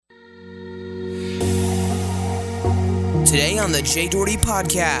Today on the Jay Doherty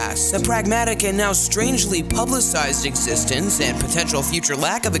Podcast, the pragmatic and now strangely publicized existence and potential future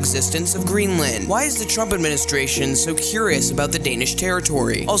lack of existence of Greenland. Why is the Trump administration so curious about the Danish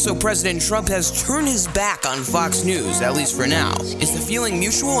territory? Also, President Trump has turned his back on Fox News, at least for now. Is the feeling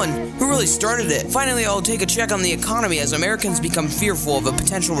mutual, and who really started it? Finally, I'll take a check on the economy as Americans become fearful of a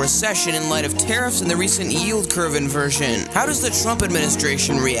potential recession in light of tariffs and the recent yield curve inversion. How does the Trump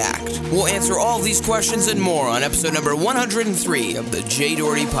administration react? We'll answer all these questions and more on episode number 103 of the Jay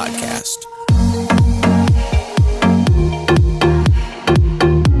Doherty Podcast.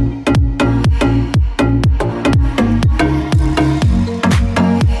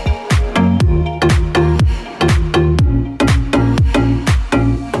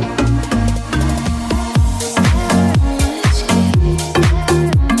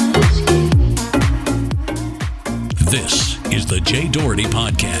 This is the Jay Doherty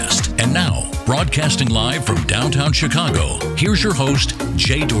Podcast. And now, broadcasting live from downtown Chicago, here's your host,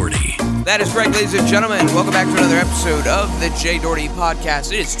 Jay Doherty. That is correct, ladies and gentlemen. Welcome back to another episode of the Jay Doherty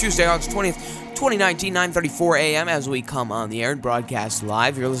Podcast. It is Tuesday, August 20th. 2019, 9:34 a.m. as we come on the air and broadcast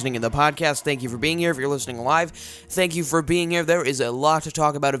live. If you're listening in the podcast, thank you for being here. If you're listening live, thank you for being here. There is a lot to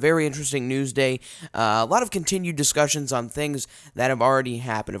talk about, a very interesting news day, a lot of continued discussions on things that have already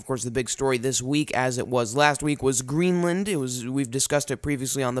happened. Of course, the big story this week, as it was last week, was Greenland. We've discussed it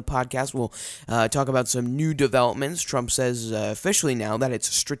previously on the podcast. We'll talk about some new developments. Trump says officially now that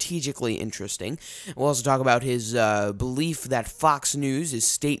it's strategically interesting. We'll also talk about his belief that Fox News is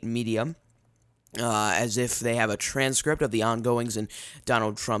state media. As if they have a transcript of the ongoings in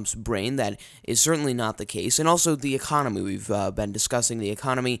Donald Trump's brain. That is certainly not the case. And also the economy. We've been discussing the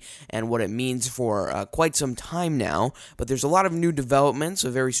economy and what it means for quite some time now. But there's a lot of new developments, a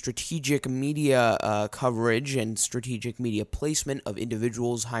very strategic media coverage and strategic media placement of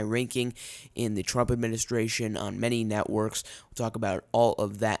individuals high-ranking in the Trump administration on many networks. We'll talk about all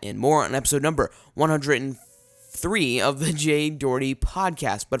of that and more on episode number 103 of the Jay Doherty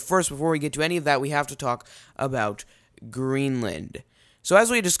Podcast. But first, before we get to any of that, we have to talk about Greenland. So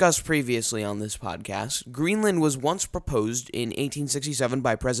as we discussed previously on this podcast, Greenland was once proposed in 1867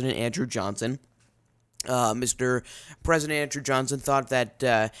 by President Andrew Johnson. Mr. President Andrew Johnson thought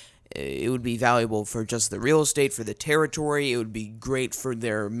that it would be valuable for just the real estate, for the territory. It would be great for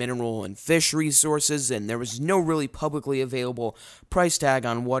their mineral and fish resources, and there was no really publicly available price tag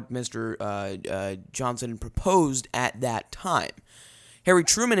on what Mr. Johnson proposed at that time. Harry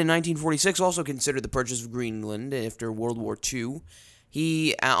Truman in 1946 also considered the purchase of Greenland after World War II.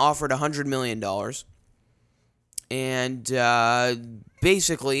 He offered $100 million. And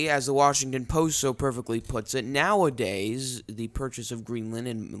basically, as the Washington Post so perfectly puts it, nowadays, the purchase of Greenland,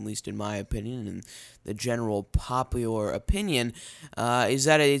 and at least in my opinion, and the general popular opinion, is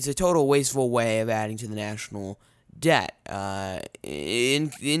that it's a total wasteful way of adding to the national debt.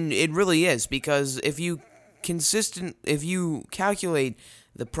 It really is, because if you calculate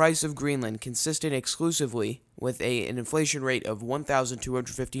the price of Greenland consistent exclusively with an inflation rate of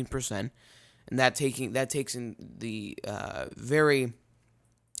 1,215%, and that takes in the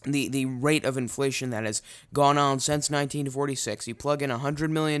the rate of inflation that has gone on since 1946. You plug in $100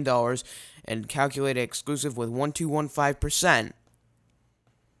 million and calculate it exclusive with 1,215%.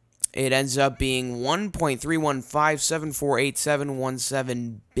 It ends up being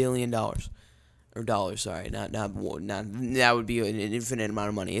 $1.315748717 billion or dollars. Sorry, not that would be an infinite amount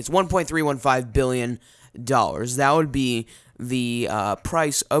of money. It's $1.315 billion. That would be the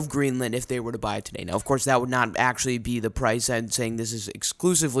price of Greenland if they were to buy it today. Now, of course, that would not actually be the price. I'm saying this is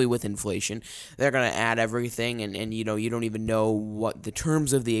exclusively with inflation. They're going to add everything, and you don't even know what the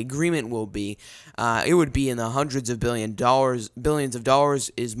terms of the agreement will be. It would be in the hundreds of billions of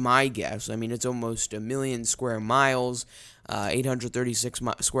dollars is my guess. I mean, it's almost 1 million square miles. 836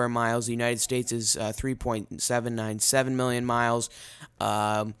 square miles. The United States is 3.797 million miles.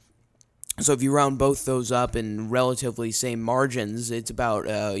 So if you round both those up in relatively same margins, it's about,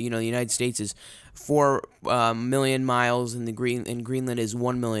 the United States is 4 million miles, and Greenland is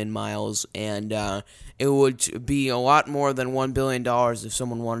 1 million miles, and it would be a lot more than $1 billion if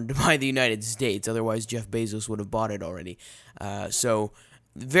someone wanted to buy the United States. Otherwise, Jeff Bezos would have bought it already. So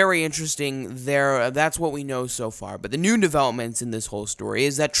very interesting there. That's what we know so far. But the new developments in this whole story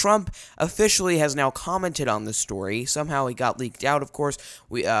is that Trump officially has now commented on the story. Somehow it got leaked out, of course,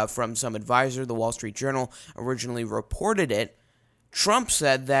 from some advisor. The Wall Street Journal originally reported it. Trump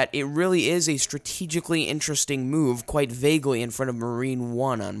said that it really is a strategically interesting move, quite vaguely, in front of Marine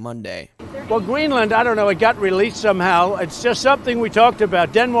One on Monday. Well, Greenland, I don't know, it got released somehow. It's just something we talked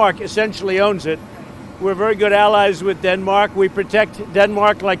about. Denmark essentially owns it. We're very good allies with Denmark. We protect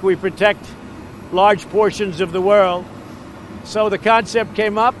Denmark like we protect large portions of the world. So the concept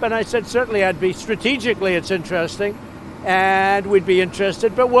came up, and I said, certainly strategically it's interesting, and we'd be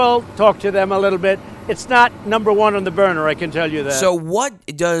interested, but we'll talk to them a little bit. It's not number one on the burner, I can tell you that. So what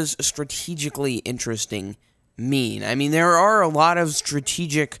does strategically interesting mean? I mean, there are a lot of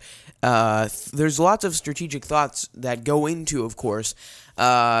strategic, there's lots of strategic thoughts that go into, of course,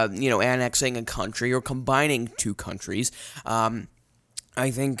 annexing a country or combining two countries. I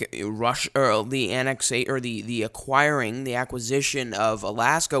think Russia, or the acquisition of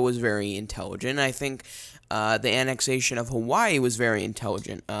Alaska was very intelligent. I think the annexation of Hawaii was very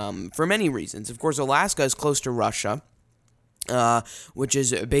intelligent for many reasons. Of course, Alaska is close to Russia, which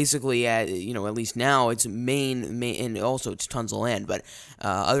is basically, at least now, its main, and also it's tons of land. But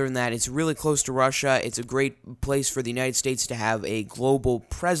other than that, it's really close to Russia. It's a great place for the United States to have a global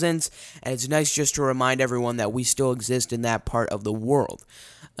presence, and it's nice just to remind everyone that we still exist in that part of the world.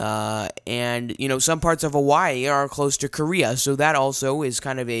 And some parts of Hawaii are close to Korea, so that also is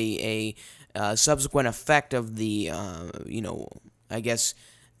kind of a subsequent effect of the,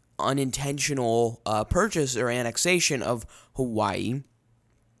 unintentional purchase or annexation of Hawaii.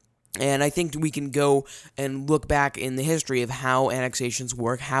 And I think we can go and look back in the history of how annexations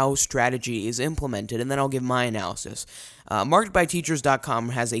work, how strategy is implemented, and then I'll give my analysis. MarkedByTeachers.com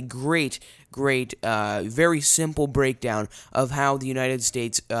has a great, very simple breakdown of how the United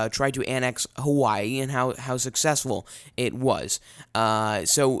States tried to annex Hawaii and how successful it was.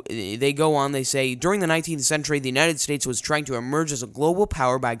 So they go on, they say, during the 19th century, the United States was trying to emerge as a global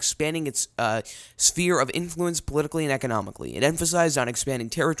power by expanding its sphere of influence politically and economically. It emphasized on expanding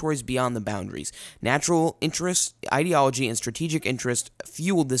territories beyond the boundaries. Natural interests, ideology, and strategic interest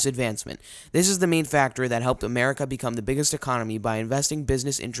fueled this advancement. This is the main factor that helped America become the biggest economy by investing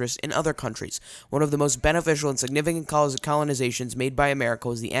business interests in other countries. One of the most beneficial and significant colonizations made by America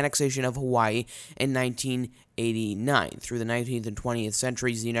was the annexation of Hawaii in 1989. Through the 19th and 20th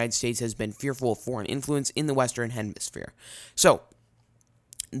centuries, the United States has been fearful of foreign influence in the Western Hemisphere. So,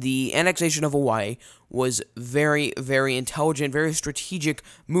 the annexation of Hawaii was very, very intelligent, very strategic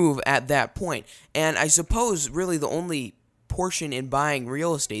move at that point. And I suppose really the only portion in buying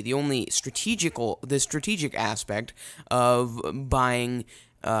real estate, the strategic aspect of buying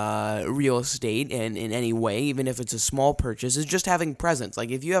real estate in any way, even if it's a small purchase, is just having presence.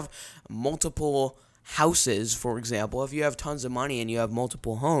 Like if you have multiple houses, for example, if you have tons of money and you have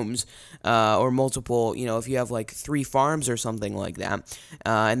multiple homes, or multiple, if you have like 3 farms or something like that,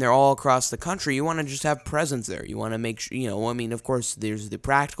 and they're all across the country, you want to just have presence there. You want to make sure, of course, there's the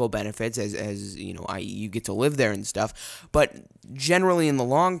practical benefits as you get to live there and stuff, but generally in the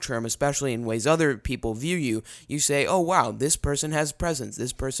long term, especially in ways other people view you, you say, oh wow, this person has presence,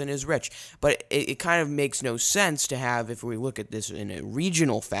 this person is rich, but it kind of makes no sense to have, if we look at this in a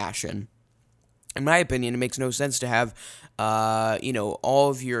regional fashion. In my opinion, it makes no sense to have, all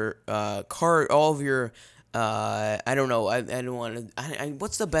of your I don't know. I don't want to.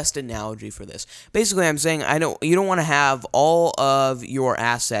 What's the best analogy for this? Basically, I'm saying you don't want to have all of your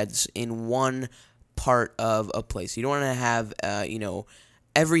assets in one part of a place. You don't want to have,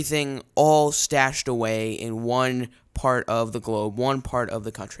 everything all stashed away in one part of the globe, one part of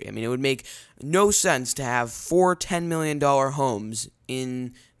the country. I mean, it would make no sense to have 4 $10 million homes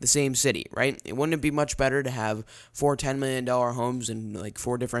in the same city, right? Wouldn't it be much better to have 4 $10 million homes in like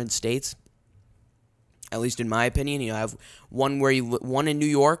 4 different states? At least in my opinion, you have one in New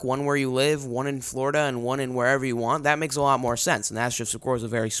York, one where you live, one in Florida, and one in wherever you want. That makes a lot more sense, and that's just, of course, a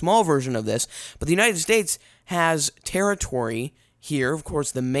very small version of this. But the United States has territory here, of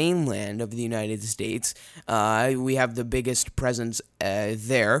course, the mainland of the United States. We have the biggest presence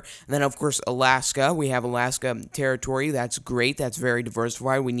there. And then, of course, Alaska. We have Alaska territory. That's great. That's very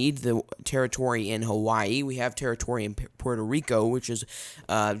diversified. We need the territory in Hawaii. We have territory in Puerto Rico, which is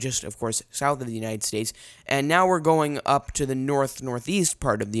just, of course, south of the United States. And now we're going up to the northeast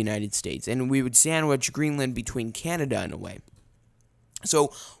part of the United States. And we would sandwich Greenland between Canada in a way.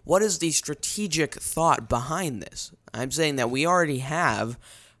 So what is the strategic thought behind this? I'm saying that we already have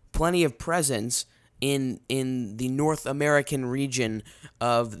plenty of presence in the North American region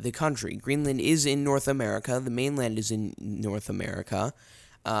of the country. Greenland is in North America. The mainland is in North America.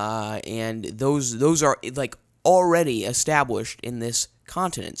 And those are like already established in this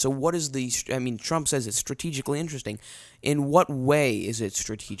continent. So what is Trump says it's strategically interesting. In what way is it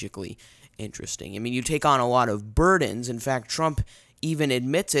strategically interesting? I mean, you take on a lot of burdens. In fact, Trump even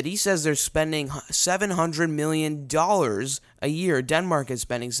admits it. He says they're spending $700 million a year. Denmark is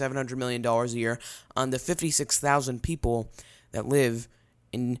spending $700 million a year on the 56,000 people that live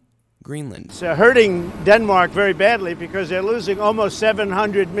in Greenland. It's hurting Denmark very badly because they're losing almost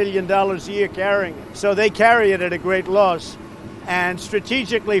 $700 million a year carrying it. So they carry it at a great loss. And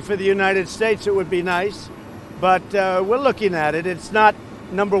strategically for the United States, it would be nice. But we're looking at it. It's not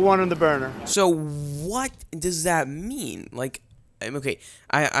number one on the burner. So what does that mean? Like, okay,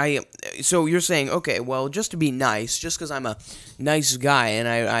 so you're saying, okay, well, just to be nice, just because I'm a nice guy, and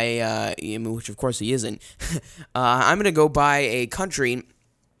I which of course he isn't, I'm going to go buy a country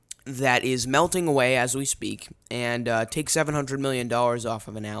that is melting away as we speak, and take $700 million off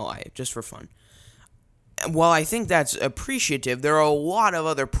of an ally, just for fun. While I think that's appreciative, there are a lot of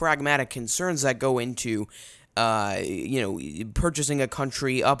other pragmatic concerns that go into, purchasing a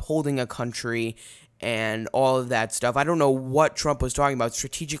country, upholding a country, and all of that stuff. I don't know what Trump was talking about.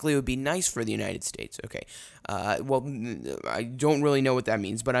 Strategically, it would be nice for the United States. Okay. Well, I don't really know what that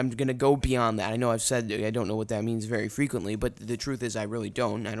means, but I'm going to go beyond that. I know I've said I don't know what that means very frequently, but the truth is I really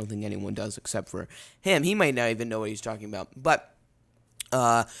don't. I don't think anyone does except for him. He might not even know what he's talking about. But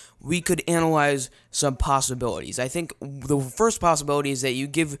we could analyze some possibilities. I think the first possibility is that you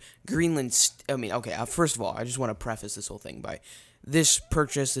give Greenland... first of all, I just want to preface this whole thing by... This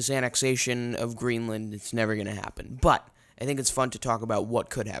purchase, this annexation of Greenland, it's never going to happen. But I think it's fun to talk about what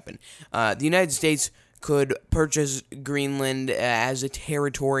could happen. The United States could purchase Greenland as a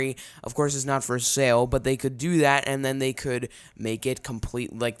territory. Of course, it's not for sale, but they could do that, and then they could make it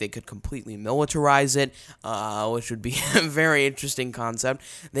complete, like they could completely militarize it, which would be a very interesting concept.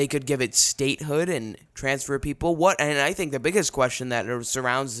 They could give it statehood and transfer people. And I think the biggest question that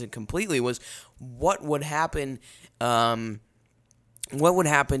surrounds it completely was what would happen. What would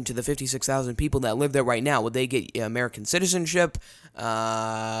happen to the 56,000 people that live there right now? Would they get American citizenship?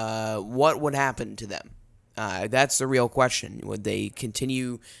 What would happen to them? That's the real question. Would they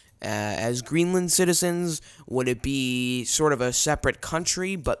continue as Greenland citizens? Would it be sort of a separate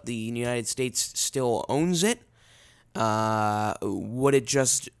country, but the United States still owns it? Would it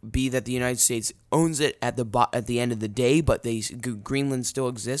just be that the United States owns it at the end of the day, but Greenland still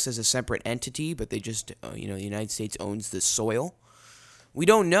exists as a separate entity, but they just, the United States owns the soil? We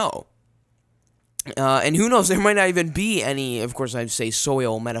don't know. And who knows, there might not even be any, of course I'd say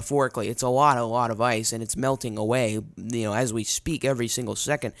soil metaphorically. It's a lot of ice, and it's melting away, as we speak every single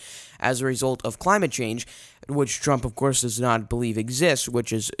second as a result of climate change, which Trump, of course, does not believe exists,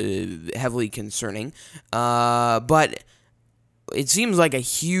 which is heavily concerning. But it seems like a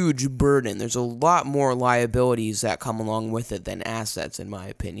huge burden. There's a lot more liabilities that come along with it than assets, in my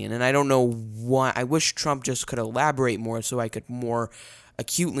opinion. And I don't know why. I wish Trump just could elaborate more so I could more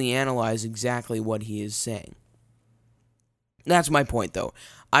acutely analyze exactly what he is saying. That's my point, though.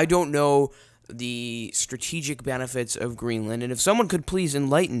 I don't know the strategic benefits of Greenland, and if someone could please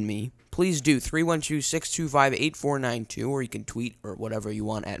enlighten me, please do. 312-625-8492, or you can tweet or whatever you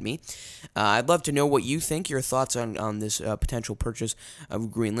want at me. I'd love to know what you think, your thoughts on this potential purchase of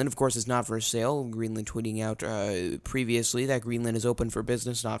Greenland. Of course, it's not for sale. Greenland tweeting out previously that Greenland is open for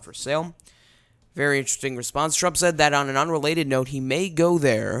business, not for sale. Very interesting response. Trump said that on an unrelated note, he may go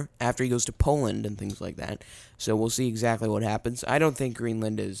there after he goes to Poland and things like that. So we'll see exactly what happens. I don't think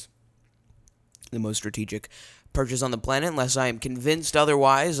Greenland is the most strategic purchase on the planet. Unless I am convinced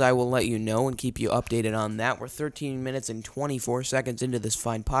otherwise, I will let you know and keep you updated on that. We're 13 minutes and 24 seconds into this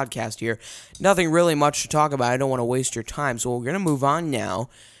fine podcast here. Nothing really much to talk about. I don't want to waste your time. So we're going to move on now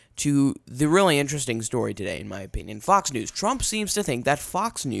to the really interesting story today, in my opinion. Fox News. Trump seems to think that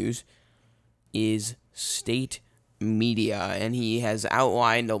Fox News is state media, and he has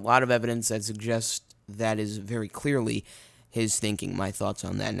outlined a lot of evidence that suggests that is very clearly his thinking. My thoughts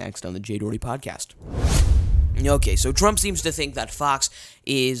on that next on the Jay Doherty Podcast. Okay, so Trump seems to think that Fox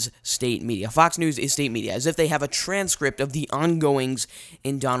is state media. Fox News is state media, as if they have a transcript of the ongoings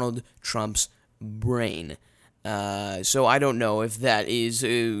in Donald Trump's brain. So I don't know if that is,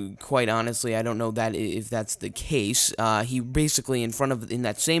 quite honestly, I don't know that if that's the case. He basically, in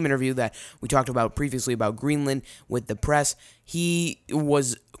that same interview that we talked about previously about Greenland with the press, he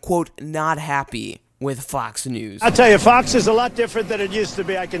was, quote, not happy with Fox News. I'll tell you, Fox is a lot different than it used to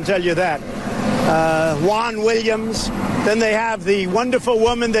be, I can tell you that. Juan Williams, then they have the wonderful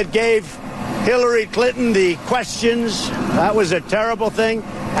woman that gave Hillary Clinton the questions. That was a terrible thing.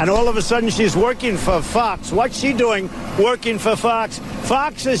 And all of a sudden she's working for Fox. What's she doing working for Fox?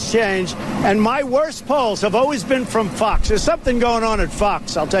 Fox has changed, and my worst polls have always been from Fox. There's something going on at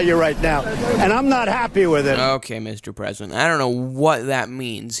Fox, I'll tell you right now, and I'm not happy with it. Okay, Mr. President, I don't know what that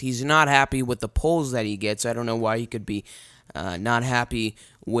means. He's not happy with the polls that he gets. I don't know why he could be not happy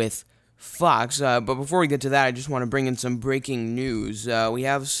with Fox, but before we get to that, I just want to bring in some breaking news. We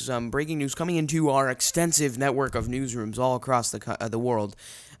have some breaking news coming into our extensive network of newsrooms all across the world.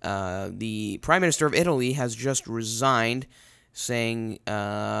 The Prime Minister of Italy has just resigned. saying,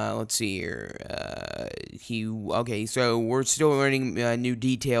 let's see here, so we're still learning new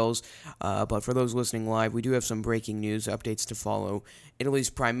details, but for those listening live, we do have some breaking news updates to follow. Italy's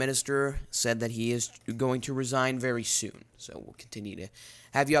prime minister said that he is going to resign very soon, so we'll continue to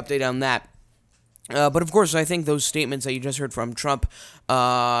have you update on that. But of course, I think those statements that you just heard from Trump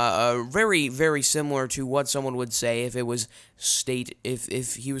are very, very similar to what someone would say if it was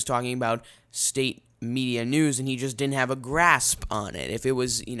if he was talking about state media news and he just didn't have a grasp on it. If it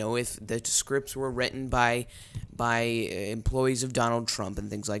was, if the scripts were written by employees of Donald Trump and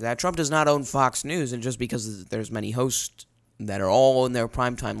things like that. Trump does not own Fox News, and just because there's many hosts that are all in their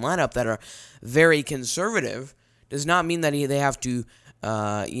primetime lineup that are very conservative does not mean that they have to,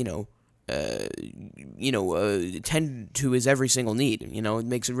 tend to his every single need. It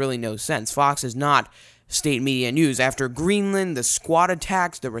makes really no sense. Fox is not state media news. After Greenland, the squad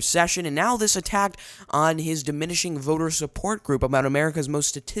attacks, the recession, and now this attack on his diminishing voter support group about America's most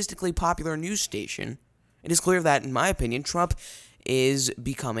statistically popular news station, it is clear that, in my opinion, Trump is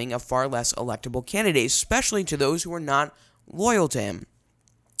becoming a far less electable candidate, especially to those who are not loyal to him.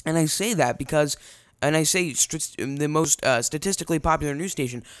 And I say that because, and I say the most statistically popular news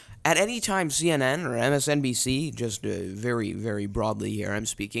station, at any time CNN or MSNBC, just very, very broadly here I'm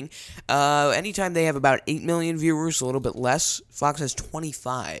speaking, anytime they have about 8 million viewers, a little bit less, Fox has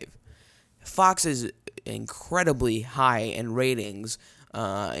 25. Fox is incredibly high in ratings,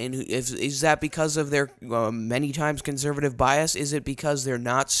 and is that because of their many times conservative bias? Is it because they're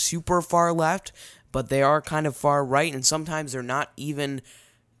not super far left, but they are kind of far right, and sometimes they're not even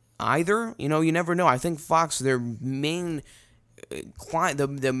either? You never know. I think Fox, their main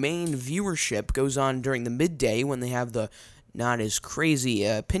the main viewership goes on during the midday when they have the not as crazy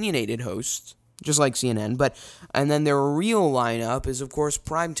opinionated hosts, just like CNN, and then their real lineup is, of course,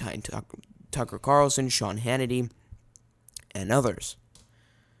 primetime. Tucker Carlson, Sean Hannity, and others.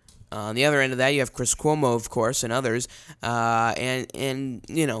 On the other end of that, you have Chris Cuomo, of course, and others,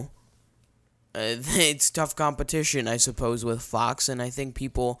 it's tough competition, I suppose, with Fox, and I think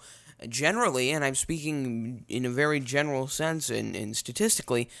people generally, and I'm speaking in a very general sense and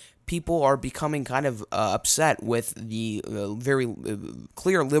statistically, people are becoming kind of upset with the very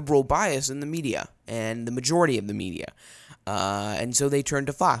clear liberal bias in the media and the majority of the media. And so they turn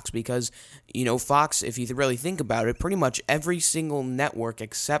to Fox because, Fox, if you really think about it, pretty much every single network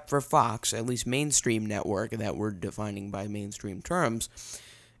except for Fox, at least mainstream network that we're defining by mainstream terms,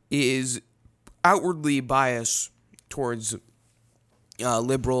 is outwardly biased towards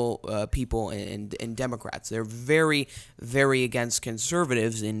liberal people and Democrats. They're very, very against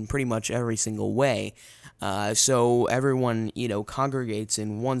conservatives in pretty much every single way. So everyone, congregates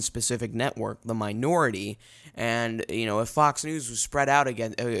in one specific network, the minority. And, if Fox News was spread out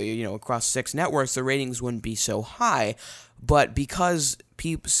again, across 6 networks, the ratings wouldn't be so high. But because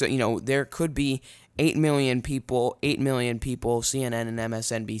people, there could be 8 million people, CNN and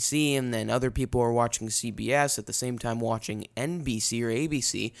MSNBC, and then other people are watching CBS at the same time watching NBC or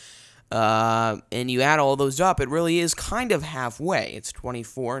ABC, and you add all those up, it really is kind of halfway. It's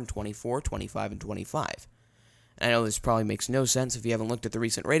 24 and 24, 25 and 25. I know this probably makes no sense if you haven't looked at the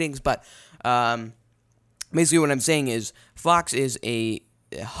recent ratings, but basically what I'm saying is Fox is a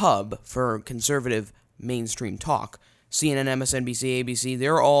hub for conservative mainstream talk. CNN, MSNBC, ABC,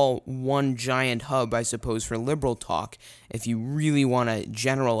 they're all one giant hub, I suppose, for liberal talk, if you really want to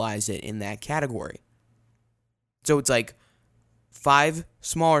generalize it in that category. So it's like 5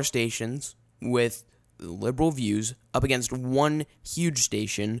 smaller stations with liberal views up against one huge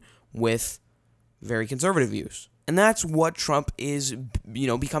station with very conservative views. And that's what Trump is,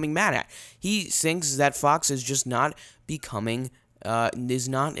 becoming mad at. He thinks that Fox is just not becoming is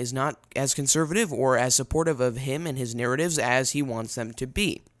not as conservative or as supportive of him and his narratives as he wants them to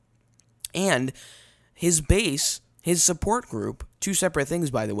be. And his base, his support group, 2 separate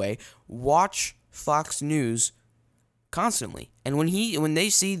things, by the way, watch Fox News constantly. And when they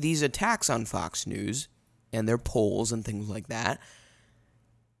see these attacks on Fox News and their polls and things like that,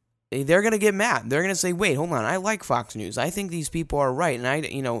 they're going to get mad. They're going to say, wait, hold on, I like Fox News. I think these people are right.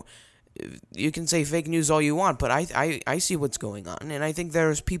 And you can say fake news all you want, but I see what's going on, and I think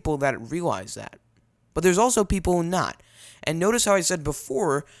there's people that realize that. But there's also people who not. And notice how I said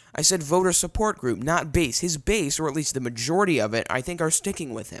before, I said voter support group, not base. His base, or at least the majority of it, I think are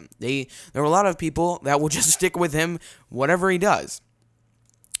sticking with him. There are a lot of people that will just stick with him whatever he does.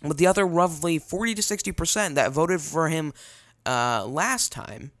 But the other roughly 40 to 60% that voted for him last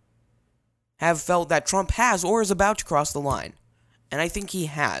time have felt that Trump has or is about to cross the line. And I think he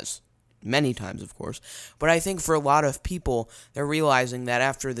has. Many times, of course. But I think for a lot of people, they're realizing that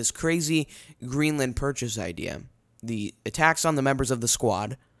after this crazy Greenland purchase idea, the attacks on the members of the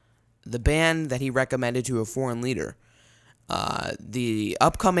squad, the ban that he recommended to a foreign leader, the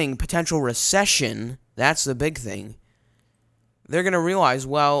upcoming potential recession, that's the big thing, they're going to realize,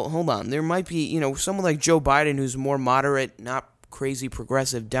 well, hold on, there might be, someone like Joe Biden who's more moderate, not crazy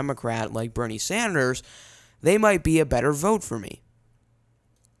progressive Democrat like Bernie Sanders, they might be a better vote for me.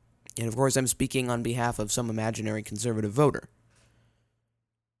 And of course, I'm speaking on behalf of some imaginary conservative voter.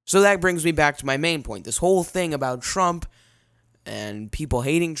 So that brings me back to my main point. This whole thing about Trump and people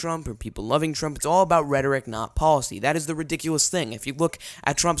hating Trump or people loving Trump, it's all about rhetoric, not policy. That is the ridiculous thing. If you look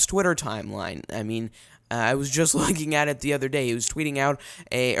at Trump's Twitter timeline, I was just looking at it the other day. He was tweeting out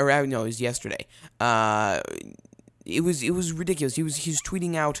it was yesterday. It was ridiculous. He was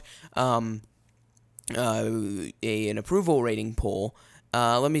tweeting out an approval rating poll.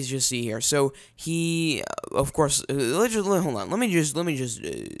 Let me just see here. So he, of course, let's just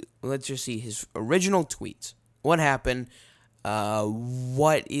see his original tweets. What happened?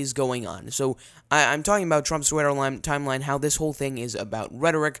 What is going on? So I'm talking about Trump's Twitter timeline, how this whole thing is about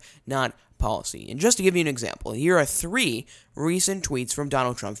rhetoric, not policy. And just to give you an example, here are 3 recent tweets from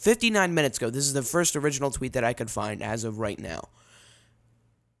Donald Trump, 59 minutes ago. This is the first original tweet that I could find as of right now.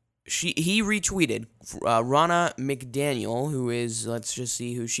 He retweeted Ronna McDaniel, who is, let's just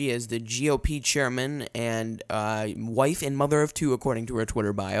see who she is, the GOP chairman and wife and mother of 2, according to her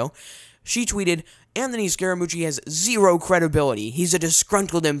Twitter bio. She tweeted, Anthony Scaramucci has zero credibility. He's a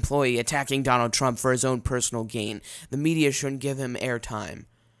disgruntled employee attacking Donald Trump for his own personal gain. The media shouldn't give him airtime.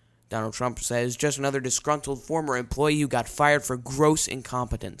 Donald Trump says, just another disgruntled former employee who got fired for gross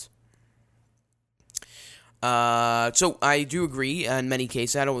incompetence. So I do agree in many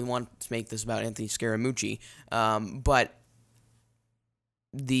cases. I don't want to make this about Anthony Scaramucci, but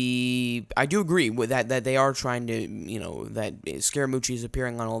I do agree with that they are trying to, that Scaramucci is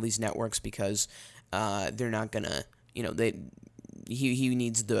appearing on all these networks because they're not gonna, he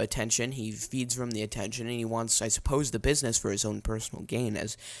needs the attention. He feeds from the attention, and he wants, I suppose, the business for his own personal gain,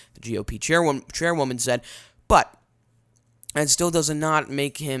 as the GOP chairwoman said. But it still does not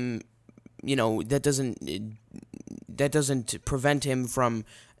make him. That doesn't prevent him from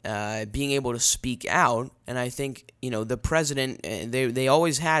being able to speak out. And I think, the president, they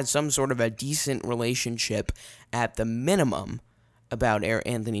always had some sort of a decent relationship at the minimum about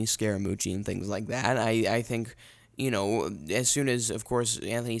Anthony Scaramucci and things like that. I think, as soon as, of course,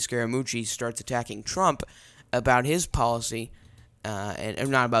 Anthony Scaramucci starts attacking Trump about his policy, and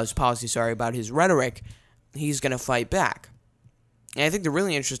not about his policy, sorry, about his rhetoric, he's going to fight back. And I think the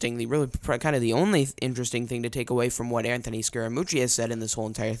only interesting thing to take away from what Anthony Scaramucci has said in this whole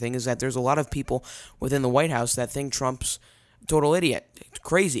entire thing is that there's a lot of people within the White House that think Trump's a total idiot,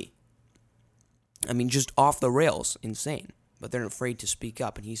 crazy. Just off the rails, insane. But they're afraid to speak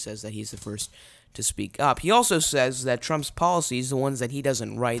up, and he says that he's the first to speak up. He also says that Trump's policies, the ones that he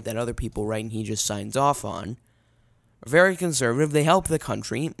doesn't write, that other people write and he just signs off on, are very conservative. They help the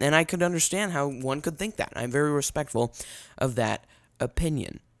country, and I could understand how one could think that. I'm very respectful of that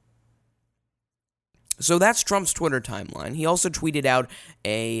opinion. So that's Trump's Twitter timeline. He also tweeted out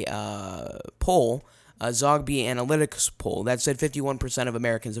a poll, a Zogby Analytics poll, that said 51% of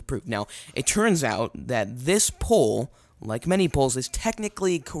Americans approve. Now, it turns out that this poll, like many polls, is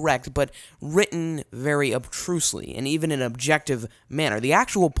technically correct, but written very obtrusely, and even in an objective manner. The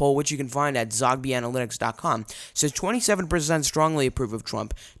actual poll, which you can find at zogbyanalytics.com, says 27% strongly approve of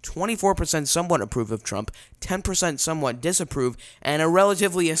Trump, 24% somewhat approve of Trump, 10% somewhat disapprove, and a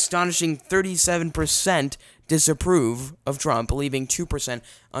relatively astonishing 37% disapprove of Trump, leaving 2%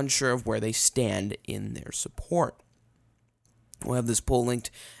 unsure of where they stand in their support. We'll have this poll linked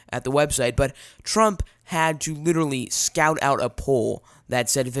at the website, but Trump had to literally scout out a poll that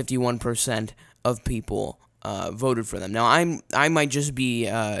said 51% of people voted for them. Now, I might just be,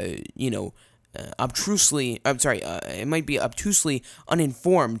 obtrusely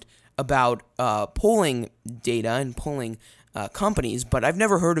uninformed about polling data and polling companies, but I've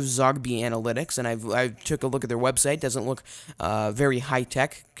never heard of Zogby Analytics, and I took a look at their website. It doesn't look very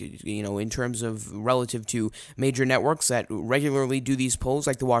high-tech, in terms of relative to major networks that regularly do these polls,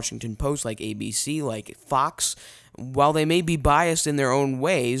 like the Washington Post, like ABC, like Fox. While they may be biased in their own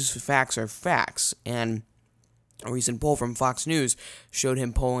ways, facts are facts, and a recent poll from Fox News showed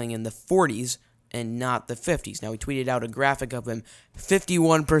him polling in the 40s and not the 50s. Now, he tweeted out a graphic of him,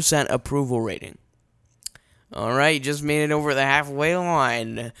 51% approval rating. All right, just made it over the halfway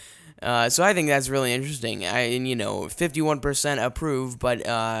line. So I think that's really interesting. 51% approve, but,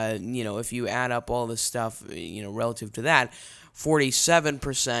 if you add up all the stuff, relative to that,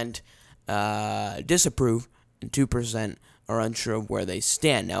 47% disapprove, and 2% are unsure of where they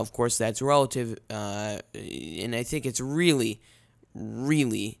stand. Now, of course, that's relative, and I think it's really,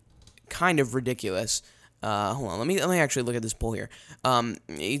 really kind of ridiculous. Hold on, let me actually look at this poll here.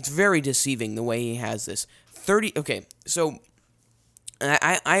 It's very deceiving the way he has this. Okay, so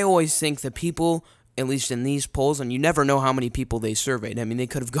I always think that people, at least in these polls, and you never know how many people they surveyed. I mean, they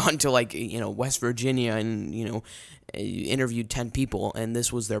could have gone to, like, West Virginia and, interviewed 10 people, and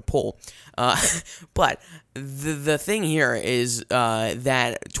this was their poll. But the thing here is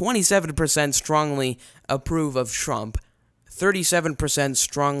that 27% strongly approve of Trump, 37%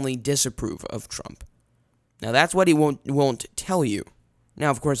 strongly disapprove of Trump. Now, that's what he won't tell you. Now,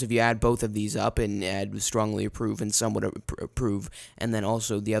 of course, if you add both of these up and add strongly approve and somewhat approve, and then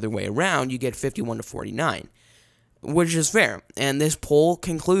also the other way around, you get 51 to 49, which is fair. And this poll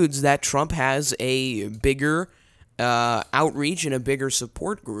concludes that Trump has a bigger outreach and a bigger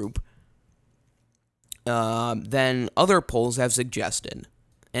support group than other polls have suggested,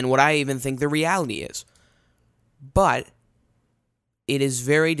 and what I even think the reality is. But it is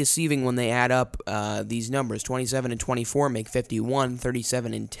very deceiving when they add up these numbers. 27 and 24 make 51,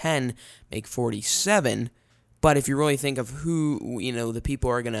 37 and 10 make 47. But if you really think of who, the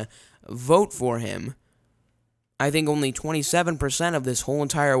people are going to vote for him, I think only 27% of this whole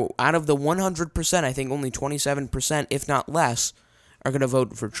entire, out of the 100%, I think only 27%, if not less, are going to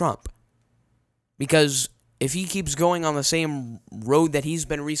vote for Trump. Because if he keeps going on the same road that he's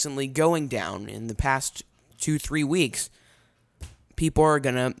been recently going down in the past 2-3 weeks, people are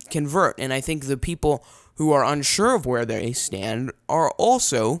going to convert. And I think the people who are unsure of where they stand are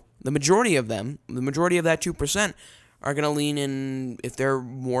also, the majority of them, the majority of that 2%, are going to lean in, if they're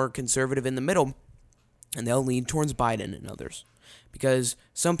more conservative, in the middle, and they'll lean towards Biden and others. Because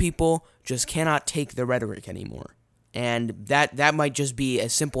some people just cannot take the rhetoric anymore. And that might just be a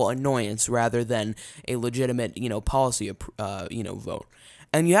simple annoyance rather than a legitimate, policy, vote.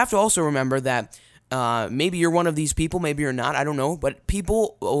 And you have to also remember that maybe you're one of these people, maybe you're not, I don't know. But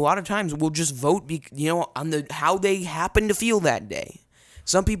people, a lot of times, will just vote, on how they happen to feel that day.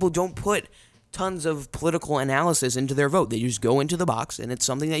 Some people don't put tons of political analysis into their vote. They just go into the box, and it's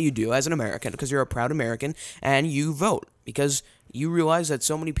something that you do as an American because you're a proud American, and you vote because you realize that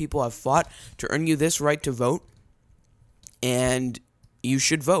so many people have fought to earn you this right to vote, and you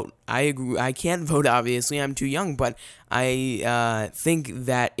should vote. I agree. I can't vote, obviously. I'm too young, but I think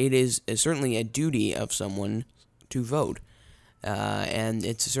that it is certainly a duty of someone to vote. And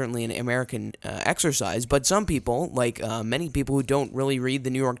it's certainly an American exercise. But some people, like many people who don't really read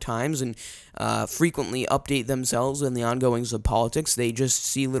the New York Times and frequently update themselves in the ongoings of politics, they just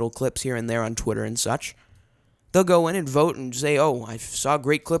see little clips here and there on Twitter and such. They'll go in and vote and say, oh, I saw a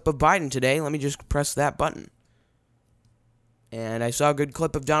great clip of Biden today. Let me just press that button. And I saw a good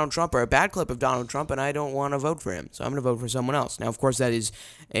clip of Donald Trump, or a bad clip of Donald Trump, and I don't want to vote for him, so I'm going to vote for someone else. Now, of course, that is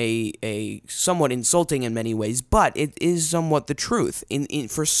a somewhat insulting in many ways, but it is somewhat the truth.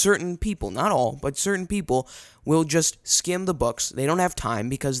 For certain people, not all, but certain people will just skim the books. They don't have time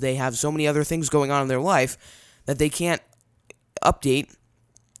because they have so many other things going on in their life that they can't update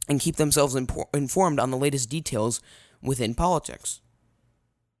and keep themselves informed on the latest details within politics.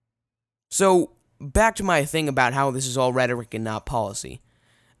 So, back to my thing about how this is all rhetoric and not policy.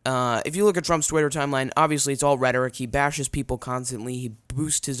 If you look at Trump's Twitter timeline, obviously it's all rhetoric. He bashes people constantly. He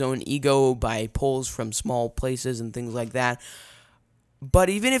boosts his own ego by polls from small places and things like that. But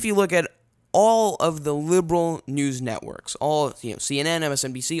even if you look at all of the liberal news networks, all CNN,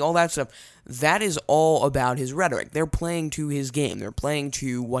 MSNBC, all that stuff, that is all about his rhetoric. They're playing to his game. They're playing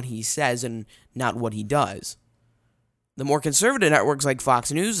to what he says and not what he does. The more conservative networks like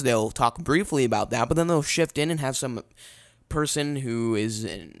Fox News, they'll talk briefly about that, but then they'll shift in and have some person who is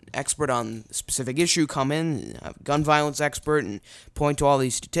an expert on a specific issue come in, a gun violence expert, and point to all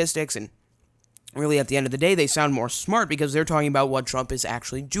these statistics. And really, at the end of the day, they sound more smart because they're talking about what Trump is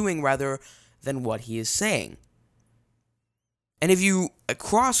actually doing rather than what he is saying. And if you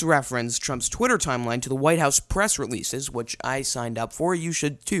cross-reference Trump's Twitter timeline to the White House press releases, which I signed up for, you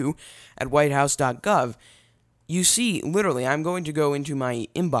should too, at whitehouse.gov, you see, literally, I'm going to go into my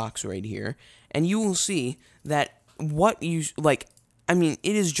inbox right here, and you will see that it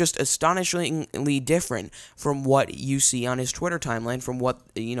is just astonishingly different from what you see on his Twitter timeline from what,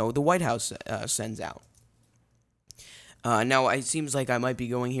 the White House sends out. Now, it seems like I might be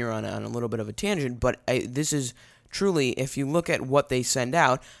going here on a little bit of a tangent, but this is truly, if you look at what they send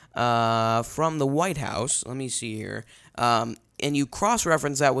out from the White House, let me see here, and you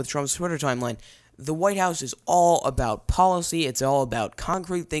cross-reference that with Trump's Twitter timeline, the White House is all about policy. It's all about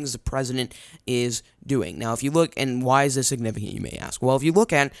concrete things the president is doing. Now, if you look, and why is this significant, you may ask? Well, if you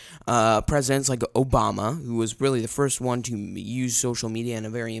look at presidents like Obama, who was really the first one to use social media in a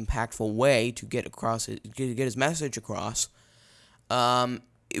very impactful way to get his message across,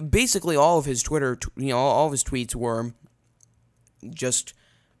 basically all of his all of his tweets were just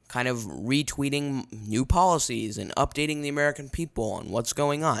kind of retweeting new policies and updating the American people on what's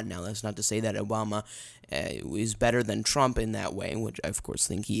going on. Now, that's not to say that Obama is better than Trump in that way, which I, of course,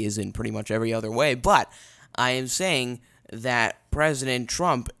 think he is in pretty much every other way, but I am saying that President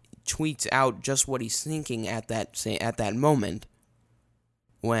Trump tweets out just what he's thinking at that moment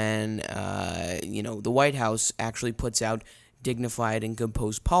when, the White House actually puts out dignified and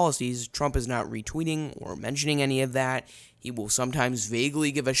composed policies. Trump is not retweeting or mentioning any of that. He will sometimes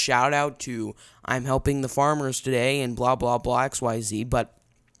vaguely give a shout out to, I'm helping the farmers today and blah, blah, blah, XYZ, but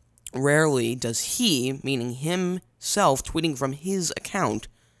rarely does he, meaning himself, tweeting from his account,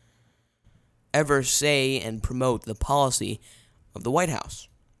 ever say and promote the policy of the White House.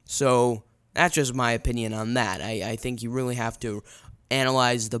 So that's just my opinion on that. I think you really have to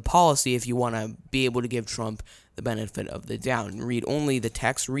analyze the policy if you want to be able to give Trump the benefit of the doubt. Read only the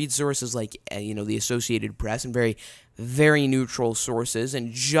text. Read sources like, the Associated Press and very, very neutral sources,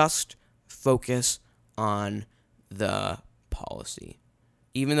 and just focus on the policy.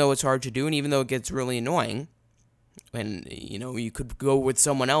 Even though it's hard to do, and even though it gets really annoying, and, you could go with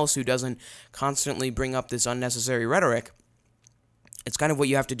someone else who doesn't constantly bring up this unnecessary rhetoric, it's kind of what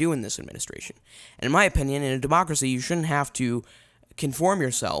you have to do in this administration. And in my opinion, in a democracy, you shouldn't have to conform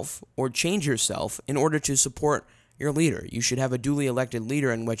yourself or change yourself in order to support your leader. You should have a duly elected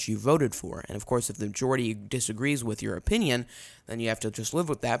leader in which you voted for. And of course, if the majority disagrees with your opinion, then you have to just live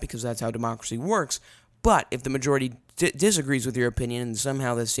with that, because that's how democracy works. But if the majority disagrees with your opinion and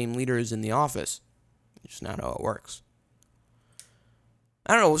somehow the same leader is in the office, it's just not how it works.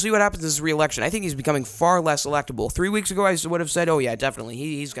 I don't know. We'll see what happens in this re-election. I think he's becoming far less electable. 3 weeks ago, I would have said, oh yeah, definitely,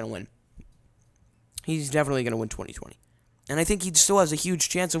 he's going to win. He's definitely going to win 2020. And I think he still has a huge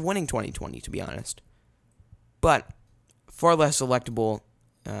chance of winning 2020, to be honest. But far less electable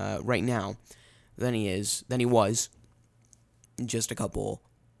right now than he was just a couple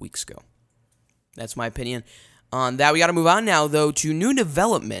weeks ago. That's my opinion on that. We got to move on now, though, to new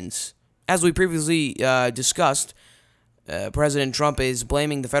developments. As we previously discussed, President Trump is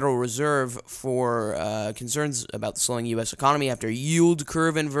blaming the Federal Reserve for concerns about the slowing U.S. economy after yield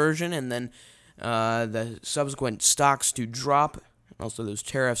curve inversion, and then the subsequent stocks to drop, and also those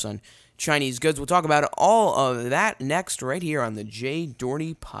tariffs on Chinese goods. We'll talk about all of that next right here on the Jay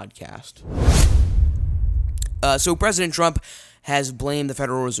Doherty Podcast. So President Trump has blamed the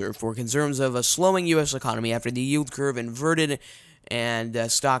Federal Reserve for concerns of a slowing U.S. economy after the yield curve inverted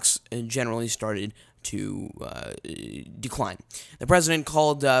and stocks generally started to decline. The president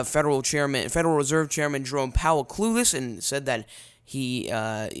called Federal Reserve Chairman Jerome Powell clueless and said that he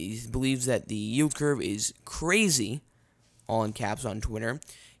believes that the yield curve is crazy, all in caps on Twitter.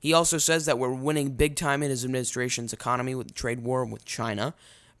 He also says that we're winning big time in his administration's economy with the trade war with China.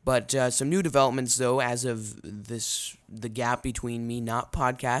 But some new developments, though, as of the gap between me not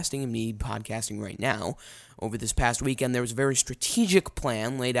podcasting and me podcasting right now. Over this past weekend, there was a very strategic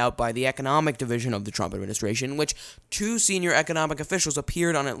plan laid out by the economic division of the Trump administration, in which 2 senior economic officials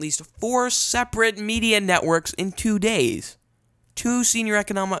appeared on at least 4 separate media networks in 2 days. 2 senior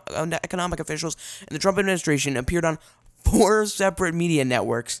economic officials in the Trump administration appeared on 4 separate media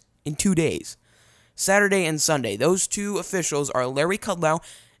networks in 2 days. Saturday and Sunday. Those 2 officials are Larry Kudlow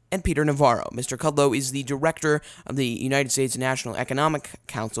and Peter Navarro. Mr. Kudlow is the director of the United States National Economic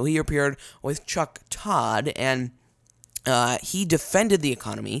Council. He appeared with Chuck Todd, and he defended the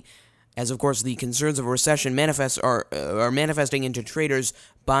economy, as of course the concerns of a recession are manifesting into traders'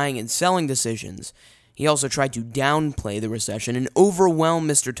 buying and selling decisions. He also tried to downplay the recession and overwhelm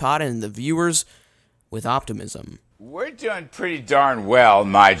Mr. Todd and the viewers with optimism. We're doing pretty darn well,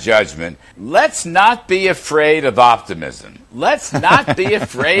 in my judgment. Let's not be afraid of optimism. Let's not be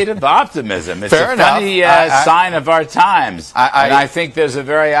afraid of optimism. It's Fair a funny sign of our times. And I think there's a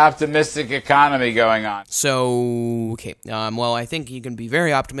very optimistic economy going on. So, okay. Well, I think you can be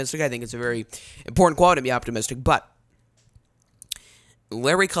very optimistic. I think it's a very important quality to be optimistic. But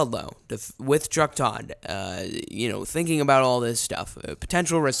Larry Kudlow, with Chuck Todd, thinking about all this stuff,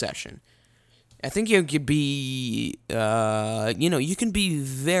 potential recession, I think you could be, you can be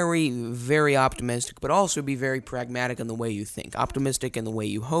very, very optimistic, but also be very pragmatic in the way you think. Optimistic in the way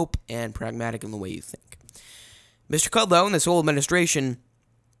you hope, and pragmatic in the way you think. Mr. Kudlow and this whole administration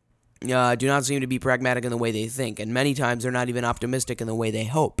do not seem to be pragmatic in the way they think, and many times they're not even optimistic in the way they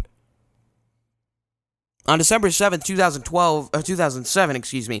hope. On December 7th,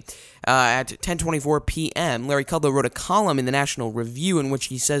 2007, at 10:24 p.m., Larry Kudlow wrote a column in the National Review in which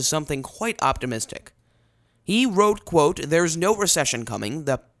he says something quite optimistic. He wrote, quote, "There's no recession coming.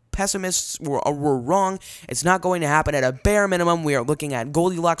 The pessimists were wrong. It's not going to happen. At a bare minimum, we are looking at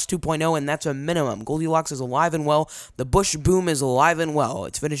Goldilocks 2.0, and that's a minimum. Goldilocks is alive and well. The Bush boom is alive and well.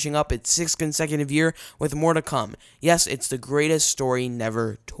 It's finishing up its 6th consecutive year with more to come. Yes, it's the greatest story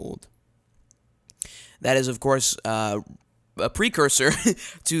never told." That is, of course, a precursor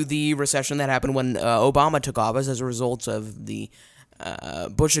to the recession that happened when Obama took office as a result of the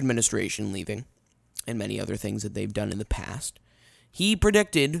Bush administration leaving and many other things that they've done in the past. He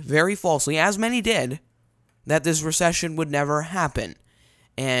predicted, very falsely, as many did, that this recession would never happen.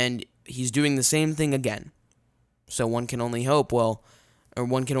 And he's doing the same thing again. So one can only hope, or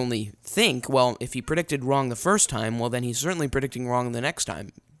one can only think, if he predicted wrong the first time, then he's certainly predicting wrong the next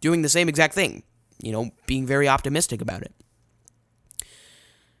time. Doing the same exact thing. Being very optimistic about it.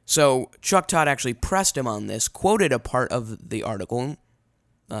 So Chuck Todd actually pressed him on this, quoted a part of the article,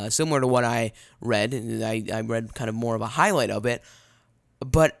 similar to what I read. I read kind of more of a highlight of it.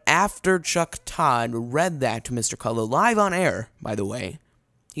 But after Chuck Todd read that to Mr. Kudlow, live on air, by the way,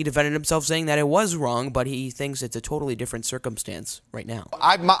 he defended himself saying that it was wrong, but he thinks it's a totally different circumstance right now.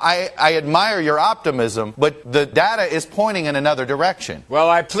 I admire your optimism, but the data is pointing in another direction. Well,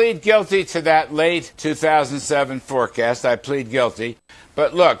 I plead guilty to that late 2007 forecast. I plead guilty.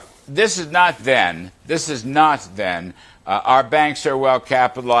 But look, this is not then. Our banks are well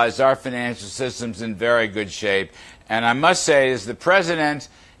capitalized. Our financial system's in very good shape. And I must say, as the president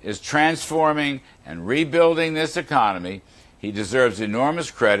is transforming and rebuilding this economy, he deserves enormous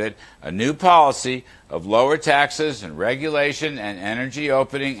credit. A new policy of lower taxes and regulation and energy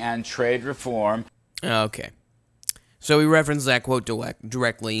opening and trade reform. Okay. So he referenced that quote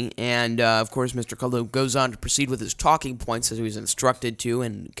directly, and of course Mr. Kudlow goes on to proceed with his talking points as he was instructed to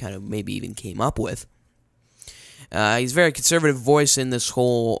and kind of maybe even came up with. He's a very conservative voice in this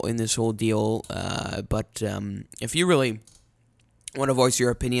whole deal, but if you really want to voice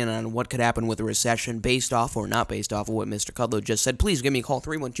your opinion on what could happen with a recession based off or not based off of what Mr. Kudlow just said, please give me a call,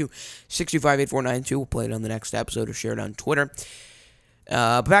 312-625-8492. We'll play it on the next episode or share it on Twitter.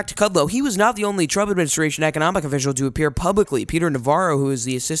 Back to Kudlow. He was not the only Trump administration economic official to appear publicly. Peter Navarro, who is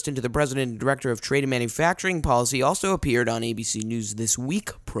the assistant to the president and director of trade and manufacturing policy, also appeared on ABC News This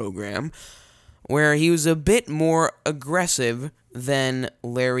Week program, where he was a bit more aggressive than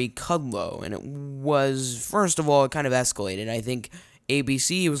Larry Kudlow. And it was, first of all, it kind of escalated. I think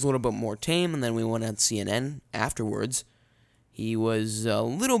ABC was a little bit more tame, and then we went on CNN afterwards. He was a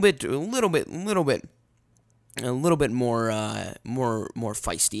little bit more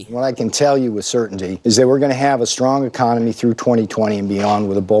feisty. What I can tell you with certainty is that we're going to have a strong economy through 2020 and beyond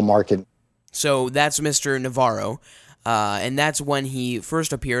with a bull market. So that's Mr. Navarro, and that's when he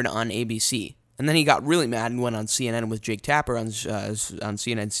first appeared on ABC. And then he got really mad and went on CNN with Jake Tapper on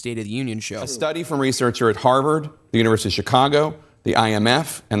CNN's State of the Union show. A study from researcher at Harvard, the University of Chicago, the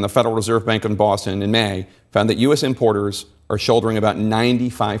IMF, and the Federal Reserve Bank in Boston in May found that U.S. importers are shouldering about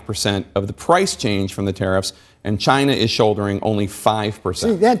 95% of the price change from the tariffs, and China is shouldering only 5%.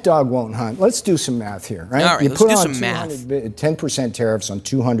 See, that dog won't hunt. Let's do some math here, right? All right, let's do some math. 10% tariffs on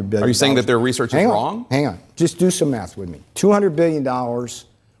 $200 billion. Are you saying that their research is wrong? Hang on. Just do some math with me. $200 billion,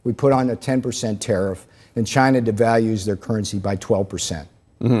 we put on a 10% tariff, and China devalues their currency by 12%.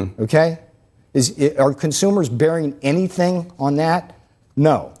 Mm-hmm. Okay? Are consumers bearing anything on that?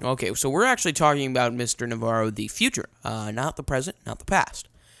 No. Okay, so we're actually talking about, Mr. Navarro, the future, not the present, not the past.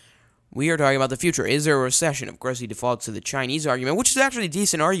 We are talking about the future. Is there a recession? Of course, he defaults to the Chinese argument, which is actually a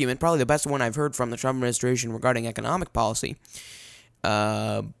decent argument, probably the best one I've heard from the Trump administration regarding economic policy.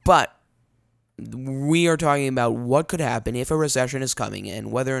 But we are talking about what could happen if a recession is coming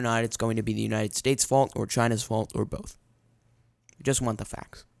and whether or not it's going to be the United States' fault or China's fault or both. We just want the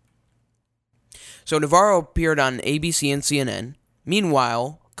facts. So Navarro appeared on ABC and CNN.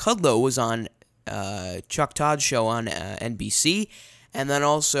 Meanwhile, Kudlow was on Chuck Todd's show on NBC, and then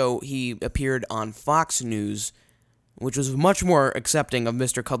also he appeared on Fox News, which was much more accepting of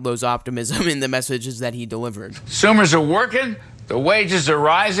Mr. Kudlow's optimism in the messages that he delivered. Consumers are working, the wages are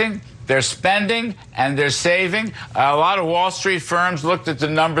rising, they're spending, and they're saving. A lot of Wall Street firms looked at the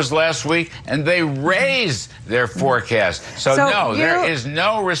numbers last week, and they raised their forecast. So no, there is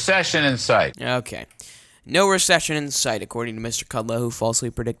no recession in sight. Okay. No recession in sight, according to Mr. Kudlow, who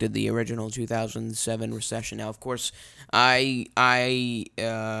falsely predicted the original 2007 recession. Now, of course, the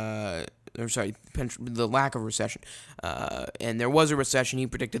lack of recession. And there was a recession. He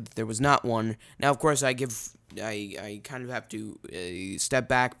predicted that there was not one. Now, of course, I give I kind of have to step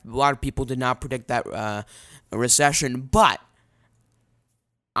back. A lot of people did not predict that recession, but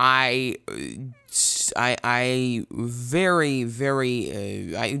I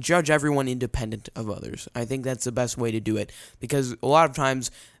judge everyone independent of others. I think that's the best way to do it, because a lot of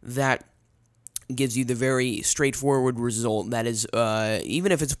times that gives you the very straightforward result. That is,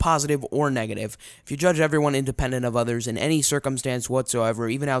 even if it's positive or negative, if you judge everyone independent of others in any circumstance whatsoever,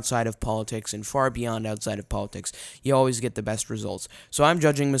 even outside of politics and far beyond outside of politics, you always get the best results. So I'm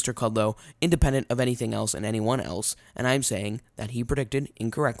judging Mr. Kudlow independent of anything else and anyone else, and I'm saying that he predicted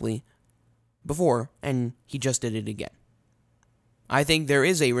incorrectly before, and he just did it again. I think there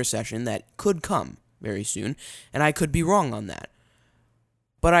is a recession that could come very soon, and I could be wrong on that.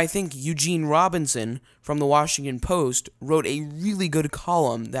 But I think Eugene Robinson from the Washington Post wrote a really good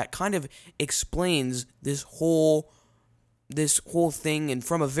column that kind of explains this whole thing, and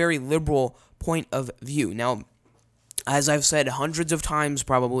from a very liberal point of view. Now, as I've said hundreds of times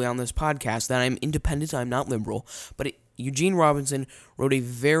probably on this podcast, that I'm independent, I'm not liberal, but Eugene Robinson wrote a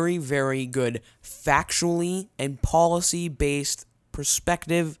very, very good factually and policy-based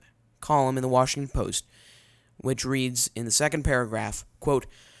perspective column in the Washington Post, which reads in the second paragraph, quote,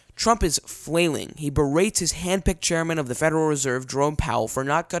 "Trump is flailing. He berates his handpicked chairman of the Federal Reserve, Jerome Powell, for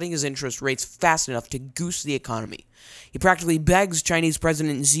not cutting his interest rates fast enough to goose the economy. He practically begs Chinese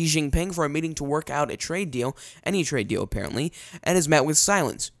President Xi Jinping for a meeting to work out a trade deal, any trade deal apparently, and is met with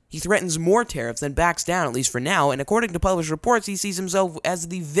silence. He threatens more tariffs and backs down, at least for now, and according to published reports, he sees himself as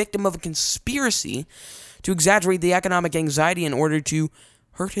the victim of a conspiracy to exaggerate the economic anxiety in order to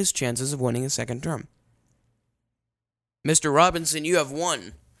hurt his chances of winning a second term." Mr. Robinson, you have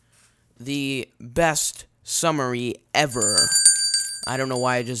won the best summary ever. I don't know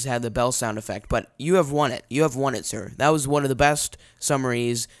why I just had the bell sound effect, but you have won it. You have won it, sir. That was one of the best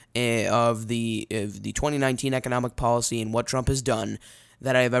summaries of the 2019 economic policy and what Trump has done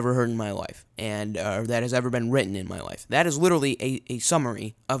that I have ever heard in my life, and that has ever been written in my life. That is literally a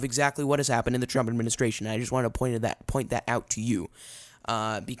summary of exactly what has happened in the Trump administration. I just want to point that out to you,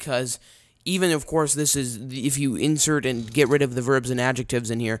 because even, of course, this is, if you insert and get rid of the verbs and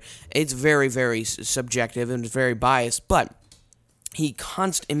adjectives in here, it's very, very subjective and very biased, but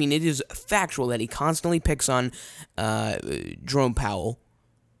it is factual that he constantly picks on Jerome Powell.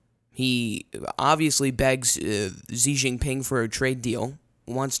 He obviously begs Xi Jinping for a trade deal,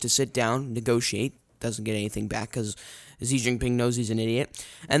 wants to sit down, negotiate, doesn't get anything back because Xi Jinping knows he's an idiot.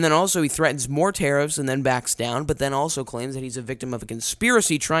 And then also he threatens more tariffs and then backs down, but then also claims that he's a victim of a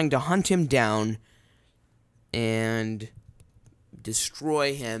conspiracy trying to hunt him down and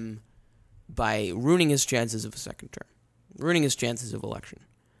destroy him by ruining his chances of a second term, ruining his chances of election.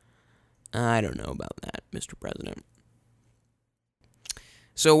 I don't know about that, Mr. President.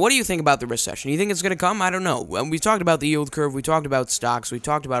 So what do you think about the recession? You think it's going to come? I don't know. We talked about the yield curve. We talked about stocks. We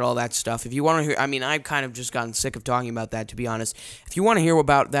talked about all that stuff. If you want to hear, I've kind of just gotten sick of talking about that, to be honest. If you want to hear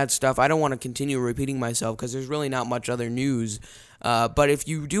about that stuff, I don't want to continue repeating myself because there's really not much other news. But if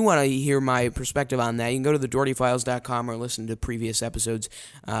you do want to hear my perspective on that, you can go to thedohertyfiles.com or listen to previous episodes.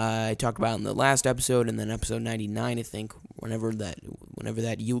 I talked about in the last episode and then episode 99, I think. Whenever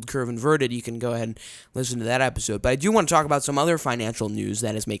that yield curve inverted, you can go ahead and listen to that episode. But I do want to talk about some other financial news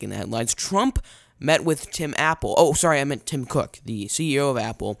that is making the headlines. Trump met with Tim Cook, the CEO of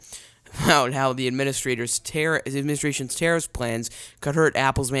Apple, about how the administration's tariffs plans could hurt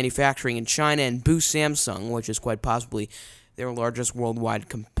Apple's manufacturing in China and boost Samsung, which is quite possibly their largest worldwide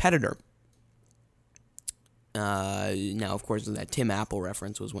competitor. Now, of course, that Tim Apple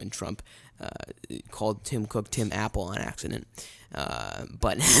reference was when Trump called Tim Cook Tim Apple on accident.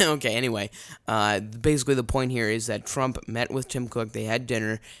 But, okay, anyway, basically the point here is that Trump met with Tim Cook, they had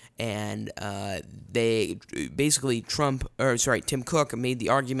dinner, and Tim Cook made the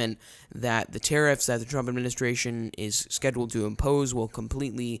argument that the tariffs that the Trump administration is scheduled to impose will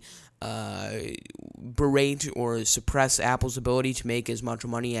completely berate or suppress Apple's ability to make as much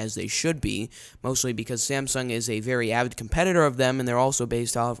money as they should be, mostly because Samsung is a very avid competitor of them, and they're also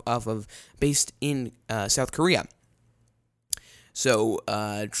based in South Korea. So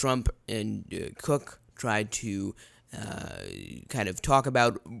Trump and Cook tried to kind of talk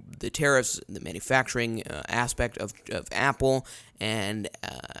about the tariffs, the manufacturing aspect of Apple, and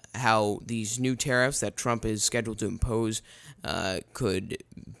how these new tariffs that Trump is scheduled to impose could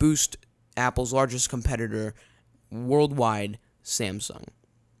boost Apple's largest competitor worldwide, Samsung.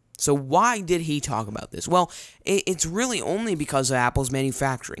 So why did he talk about this? Well, it's really only because of Apple's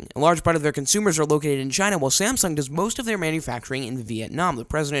manufacturing. A large part of their consumers are located in China, while Samsung does most of their manufacturing in Vietnam. The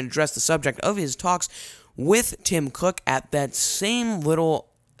president addressed the subject of his talks with Tim Cook at that same little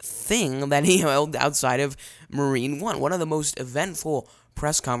thing that he held outside of Marine One. One of the most eventful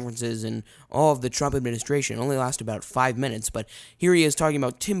press conferences in all of the Trump administration. It only lasted about 5 minutes, but here he is talking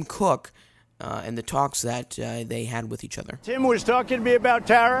about Tim Cook and the talks that they had with each other. Tim was talking to me about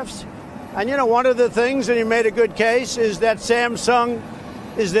tariffs, and one of the things, and he made a good case, is that Samsung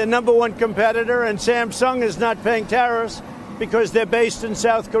is their number one competitor, and Samsung is not paying tariffs because they're based in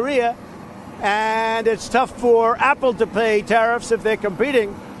South Korea, and it's tough for Apple to pay tariffs if they're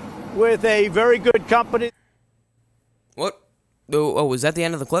competing with a very good company. What? Oh, was that the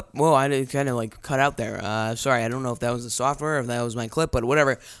end of the clip? Whoa, I kind of cut out there. Sorry, I don't know if that was the software or if that was my clip, but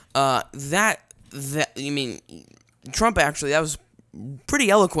whatever. Trump actually, that was pretty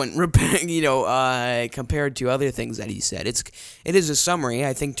eloquent, compared to other things that he said. It is a summary.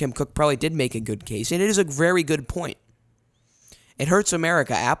 I think Tim Cook probably did make a good case, and it is a very good point. It hurts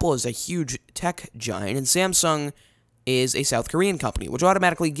America. Apple is a huge tech giant, and Samsung is a South Korean company, which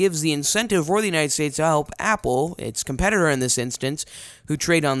automatically gives the incentive for the United States to help Apple, its competitor in this instance, who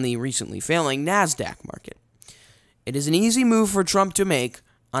trade on the recently failing NASDAQ market. It is an easy move for Trump to make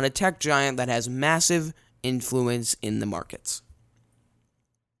on a tech giant that has massive influence in the markets.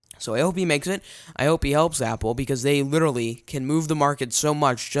 So I hope he makes it. I hope he helps Apple, because they literally can move the market so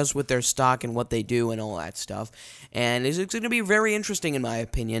much just with their stock and what they do and all that stuff. And it's going to be very interesting, in my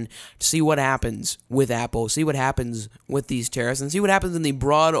opinion, to see what happens with Apple, see what happens with these tariffs, and see what happens in the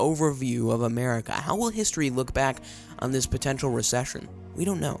broad overview of America. How will history look back on this potential recession? We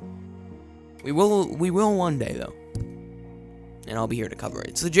don't know. We will one day, though. And I'll be here to cover it.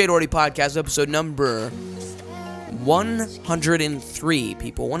 It's the Jay Doherty Podcast, episode number 103,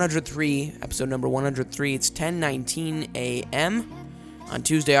 people. 103, episode number 103. It's 10:19 a.m. on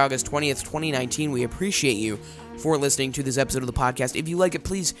Tuesday, August 20th, 2019. We appreciate you for listening to this episode of the podcast. If you like it,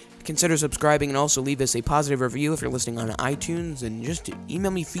 please consider subscribing and also leave us a positive review if you're listening on iTunes, and just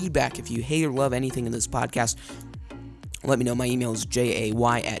email me feedback if you hate or love anything in this podcast. Let me know. My email is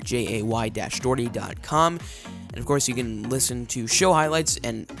jay@jay-doherty.com. And of course, you can listen to show highlights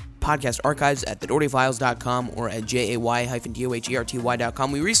and podcast archives at thedohertyfiles.com or at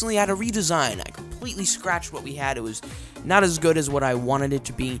jay-doherty.com. We recently had a redesign. I completely scratched what we had. It was not as good as what I wanted it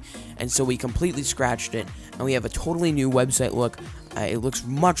to be, and so we completely scratched it, and we have a totally new website look. It looks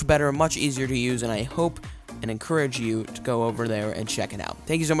much better, much easier to use, and I hope and encourage you to go over there and check it out.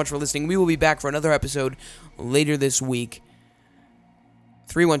 Thank you so much for listening. We will be back for another episode later this week.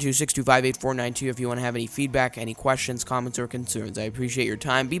 312-625-8492 if you want to have any feedback, any questions, comments, or concerns. I appreciate your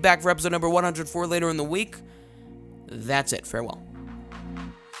time. Be back for episode number 104 later in the week. That's it. Farewell.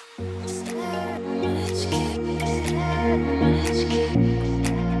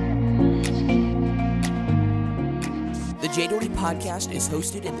 The Jay Doherty Podcast is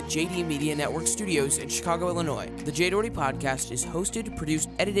hosted in the JD Media Network studios in Chicago, Illinois. The Jay Doherty Podcast is hosted, produced,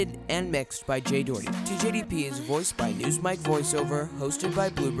 edited, and mixed by Jay Doherty. TJDP is voiced by Newsmike VoiceOver, hosted by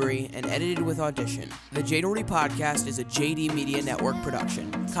Blueberry, and edited with Audition. The Jay Doherty Podcast is a JD Media Network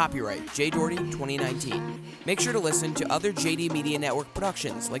production. Copyright Jay Doherty 2019. Make sure to listen to other JD Media Network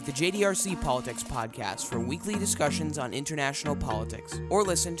productions like the JDRC Politics Podcast for weekly discussions on international politics, or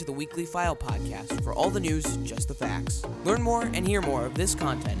listen to the Weekly File Podcast for all the news, just the facts. Learn more and hear more of this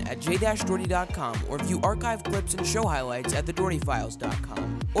content at j-doherty.com, or view archive clips and show highlights at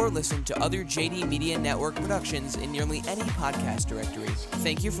thedohertyfiles.com, or listen to other JD Media Network productions in nearly any podcast directory.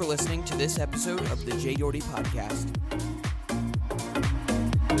 Thank you for listening to this episode of the Jay Doherty Podcast.